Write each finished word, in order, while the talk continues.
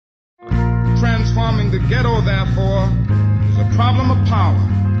Transforming the ghetto, therefore, is a problem of power.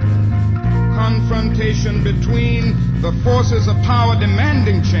 Confrontation between the forces of power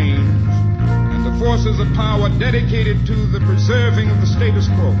demanding change and the forces of power dedicated to the preserving of the status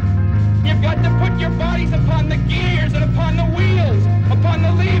quo. You've got to put your bodies upon the gears and upon the wheels, upon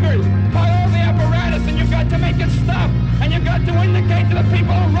the levers, upon all the apparatus, and you've got to make it stop. And you've got to indicate to the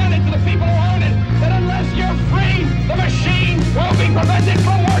people who run it, to the people who own it, that unless you're free, the machine will be prevented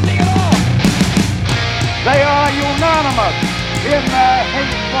from working at all. They are unanimous in their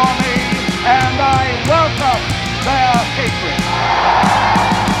hate for me, and I welcome their hatred.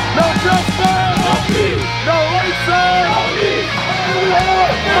 No justice! No peace! No racism! No peace!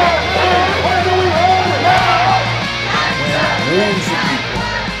 Millions of people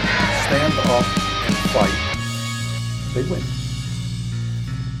stand up and fight, they win.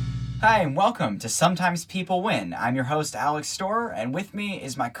 Hi, and welcome to Sometimes People Win. I'm your host, Alex Storer, and with me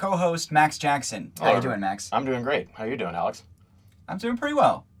is my co-host, Max Jackson. How you doing, Max? I'm doing great. How you doing, Alex? I'm doing pretty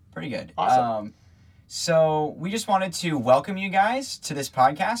well. Pretty good. Awesome. So we just wanted to welcome you guys to this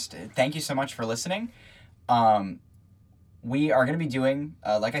podcast. Thank you so much for listening. We are going to be doing,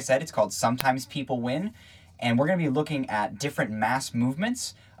 like I said, it's called Sometimes People Win, and we're going to be looking at different mass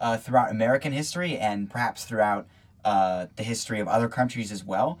movements throughout American history and perhaps throughout the history of other countries as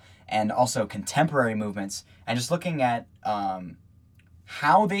well, and also contemporary movements, and just looking at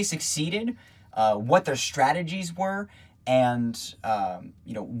how they succeeded, what their strategies were, and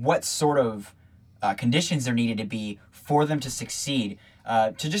what sort of conditions there needed to be for them to succeed,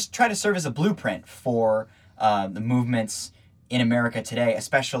 to just try to serve as a blueprint for the movements in America today,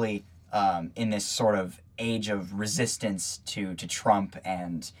 especially in this sort of age of resistance to Trump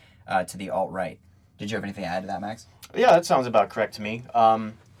and to the alt-right. Did you have anything to add to that, Max? Yeah, that sounds about correct to me.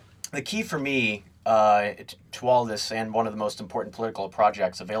 The key for me to all this, and one of the most important political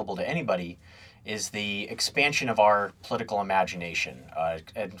projects available to anybody, is the expansion of our political imagination.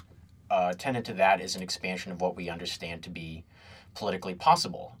 And tenet to that is an expansion of what we understand to be politically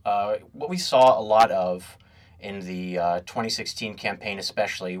possible. What we saw a lot of in the 2016 campaign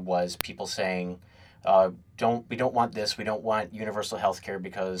especially was people saying, we don't want this, we don't want universal health care,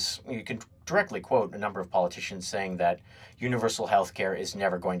 because you can directly quote a number of politicians saying that universal health care is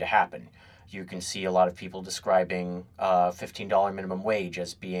never going to happen. You can see a lot of people describing $15 minimum wage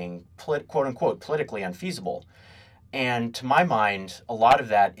as being, quote unquote, politically unfeasible. And to my mind, a lot of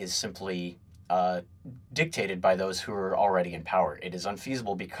that is simply dictated by those who are already in power. It is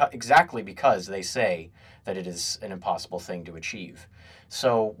unfeasible exactly because they say that it is an impossible thing to achieve.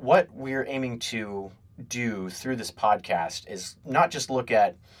 So what we're aiming to do through this podcast is not just look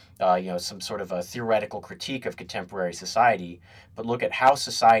at some sort of a theoretical critique of contemporary society, but look at how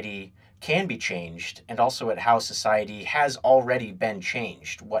society can be changed, and also at how society has already been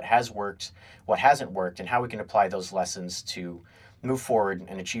changed, what has worked, what hasn't worked, and how we can apply those lessons to move forward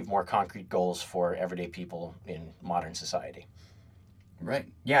and achieve more concrete goals for everyday people in modern society. Right.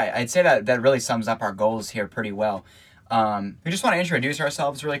 Yeah, I'd say that really sums up our goals here pretty well. We just want to introduce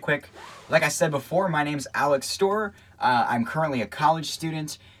ourselves really quick. Like I said before, my name's Alex Storer. I'm currently a college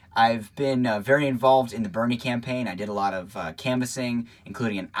student. I've been very involved in the Bernie campaign. I did a lot of canvassing,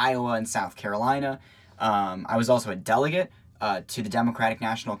 including in Iowa and South Carolina. I was also a delegate to the Democratic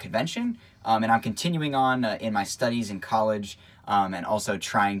National Convention, and I'm continuing on in my studies in college, and also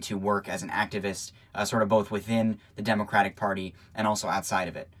trying to work as an activist, sort of both within the Democratic Party and also outside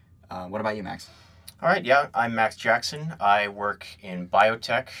of it. What about you, Max? All right, yeah, I'm Max Jackson. I work in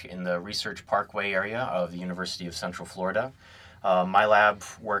biotech in the Research Parkway area of the University of Central Florida. My lab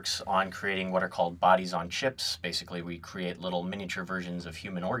works on creating what are called bodies on chips. Basically, we create little miniature versions of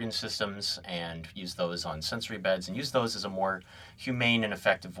human organ systems and use those on sensory beds and use those as a more humane and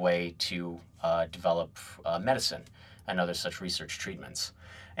effective way to develop medicine and other such research treatments.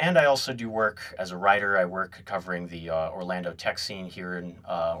 And I also do work as a writer. I work covering the Orlando tech scene here in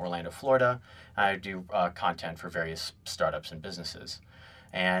Orlando, Florida. I do content for various startups and businesses.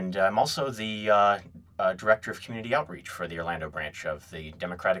 And I'm also the Director of Community Outreach for the Orlando branch of the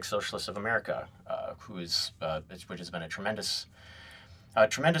Democratic Socialists of America, which has been a tremendous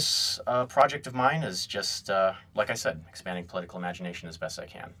project of mine, is just, like I said, expanding political imagination as best I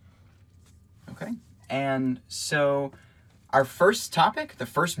can. Okay. And so our first topic, the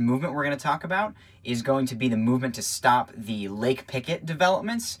first movement we're going to talk about, is going to be the movement to stop the Lake Pickett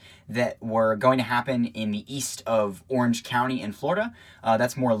developments that were going to happen in the east of Orange County in Florida.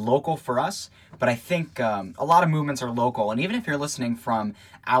 That's more local for us, but I think a lot of movements are local, and even if you're listening from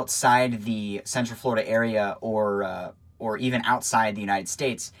outside the Central Florida area or even outside the United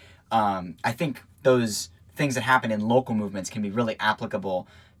States, I think those things that happen in local movements can be really applicable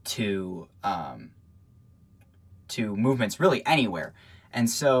to movements really anywhere. And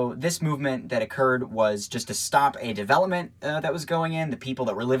so this movement that occurred was just to stop a development that was going in. The people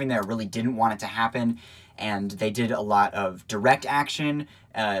that were living there really didn't want it to happen, and they did a lot of direct action,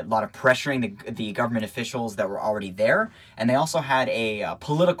 a lot of pressuring the government officials that were already there. And they also had a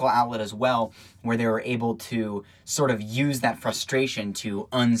political outlet as well, where they were able to sort of use that frustration to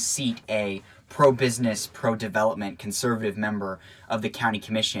unseat a pro-business, pro-development conservative member of the county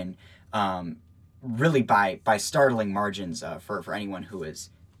commission, really by startling margins for anyone who is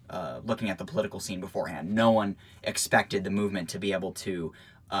looking at the political scene beforehand. No one expected the movement to be able to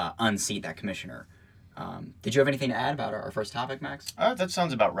unseat that commissioner. Did you have anything to add about our first topic, Max? That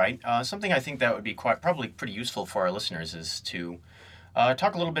sounds about right. Something I think that would be probably pretty useful for our listeners is to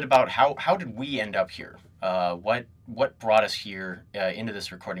talk a little bit about how did we end up here? What brought us here into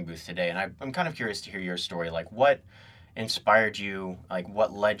this recording booth today? And I'm kind of curious to hear your story. Like, what inspired you? Like,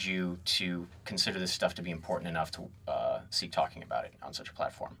 what led you to consider this stuff to be important enough to seek talking about it on such a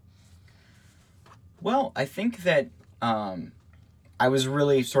platform? Well, I think that I was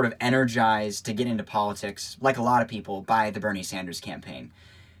really sort of energized to get into politics, like a lot of people, by the Bernie Sanders campaign.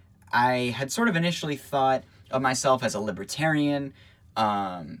 I had sort of initially thought of myself as a libertarian,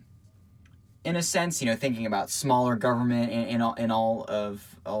 in a sense, thinking about smaller government in all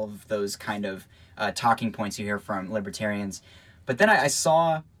of those kind of talking points you hear from libertarians. But then I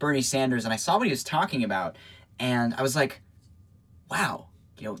saw Bernie Sanders and I saw what he was talking about, and I was like, wow,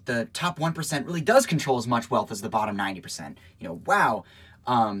 the top 1% really does control as much wealth as the bottom 90%. Wow,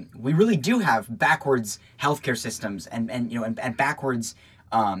 we really do have backwards healthcare systems and backwards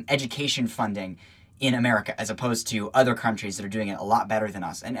education funding in America, as opposed to other countries that are doing it a lot better than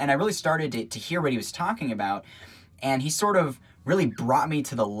us. And I really started to hear what he was talking about, and he sort of really brought me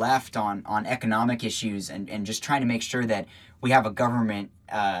to the left on economic issues and just trying to make sure that we have a government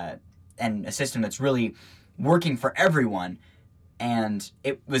and a system that's really working for everyone. And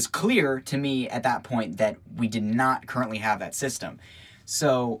it was clear to me at that point that we did not currently have that system.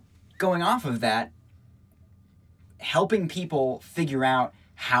 So going off of that, helping people figure out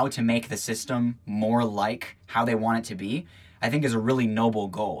how to make the system more like how they want it to be, I think is a really noble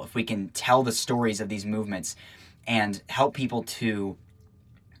goal. If we can tell the stories of these movements and help people to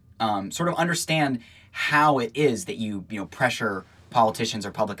sort of understand how it is that you pressure politicians or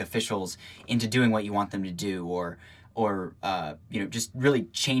public officials into doing what you want them to do, or just really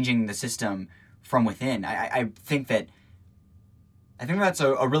changing the system from within. I think that's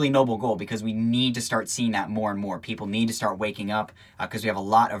a really noble goal, because we need to start seeing that more and more. People need to start waking up, because we have a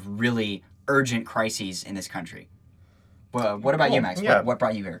lot of really urgent crises in this country. Well, what about you, Max? Yeah. What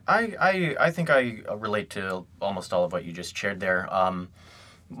brought you here? I think I relate to almost all of what you just shared there.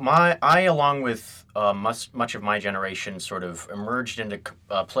 I, along with much of my generation, sort of emerged into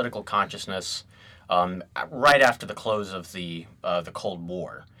political consciousness right after the close of the Cold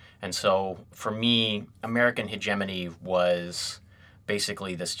War. And so for me, American hegemony was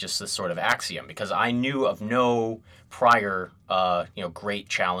basically this sort of axiom, because I knew of no prior great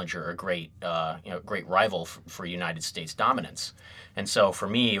challenger or great rival for United States dominance. And so for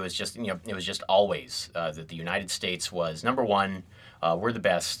me, it was just always that the United States was number one, we're the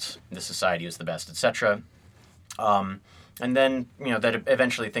best, the society was the best, etc. And then, that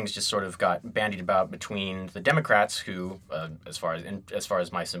eventually things just sort of got bandied about between the Democrats, who, as far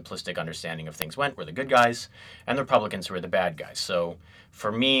as my simplistic understanding of things went, were the good guys, and the Republicans, who were the bad guys. So,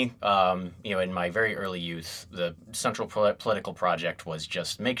 for me, in my very early youth, the central political project was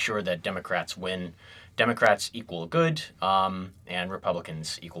just make sure that Democrats win. Democrats equal good, and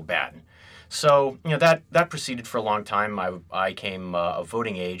Republicans equal bad. So that proceeded for a long time. I came of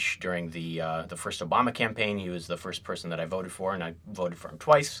voting age during the first Obama campaign. He was the first person that I voted for, and I voted for him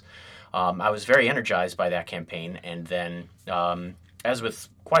twice. I was very energized by that campaign, and then, as with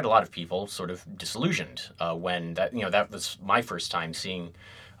quite a lot of people, sort of disillusioned when that was my first time seeing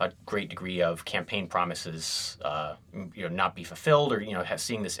a great degree of campaign promises not be fulfilled, or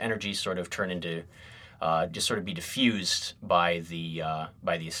seeing this energy sort of turn into just sort of be diffused by the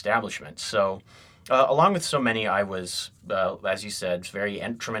establishment. So, along with so many, I was, as you said,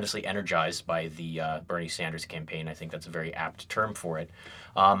 tremendously energized by the Bernie Sanders campaign. I think that's a very apt term for it.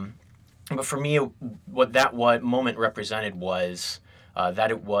 But for me, what moment represented was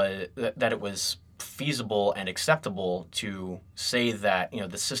that it was feasible and acceptable to say that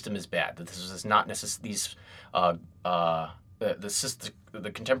the system is bad. That this is not necessarily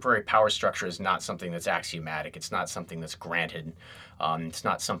the contemporary power structure is not something that's axiomatic. It's not something that's granted. It's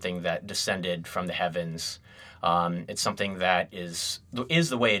not something that descended from the heavens. It's something that is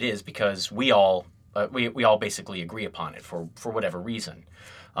the way it is because we all basically agree upon it for whatever reason.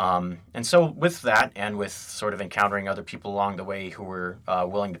 And so with that, and with sort of encountering other people along the way who were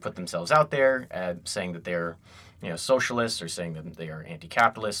willing to put themselves out there, saying that they're socialists, or saying that they are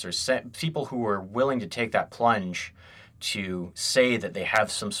anti-capitalists, or people who are willing to take that plunge to say that they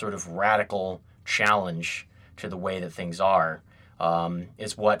have some sort of radical challenge to the way that things are,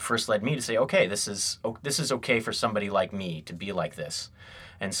 is what first led me to say, okay, this is okay for somebody like me to be like this.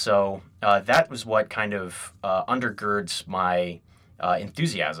 And so that was what kind of undergirds my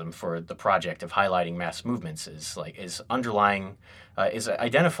enthusiasm for the project of highlighting mass movements, is identifying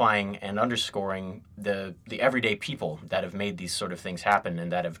and underscoring the everyday people that have made these sort of things happen,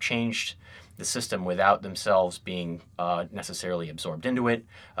 and that have changed the system without themselves being necessarily absorbed into it,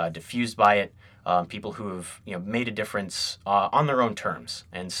 diffused by it. People who have made a difference on their own terms.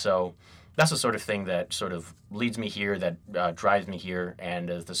 And so that's the sort of thing that sort of leads me here, that drives me here, and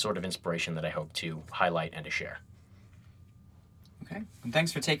is the sort of inspiration that I hope to highlight and to share. Okay, and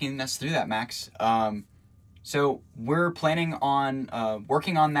thanks for taking us through that, Max. So we're planning on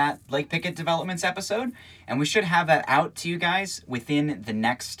working on that Lake Pickett Developments episode, and we should have that out to you guys within the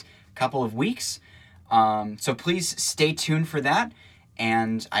next couple of weeks. So please stay tuned for that,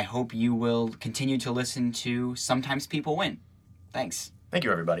 and I hope you will continue to listen to Sometimes People Win. Thanks. Thank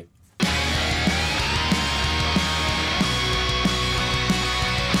you, everybody.